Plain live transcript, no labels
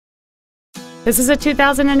This is a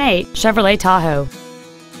 2008 Chevrolet Tahoe.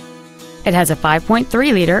 It has a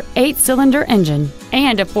 5.3-liter 8-cylinder engine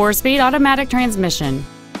and a 4-speed automatic transmission.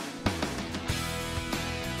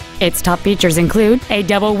 Its top features include a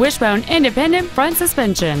double wishbone independent front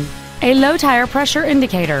suspension, a low tire pressure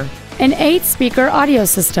indicator, an 8-speaker audio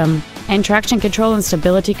system, and traction control and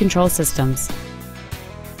stability control systems.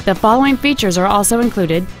 The following features are also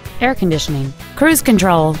included: air conditioning, cruise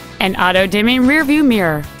control, an auto-dimming rearview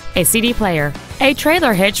mirror, a CD player, a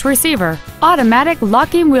trailer hitch receiver, automatic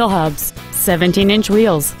locking wheel hubs, 17-inch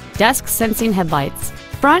wheels, dusk sensing headlights,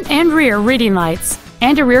 front and rear reading lights,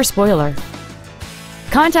 and a rear spoiler.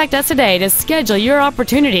 Contact us today to schedule your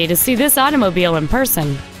opportunity to see this automobile in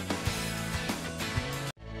person.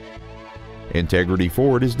 Integrity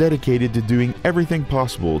Ford is dedicated to doing everything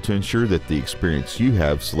possible to ensure that the experience you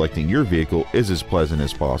have selecting your vehicle is as pleasant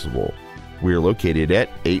as possible. We are located at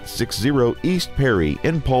 860 East Perry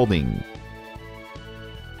in Paulding.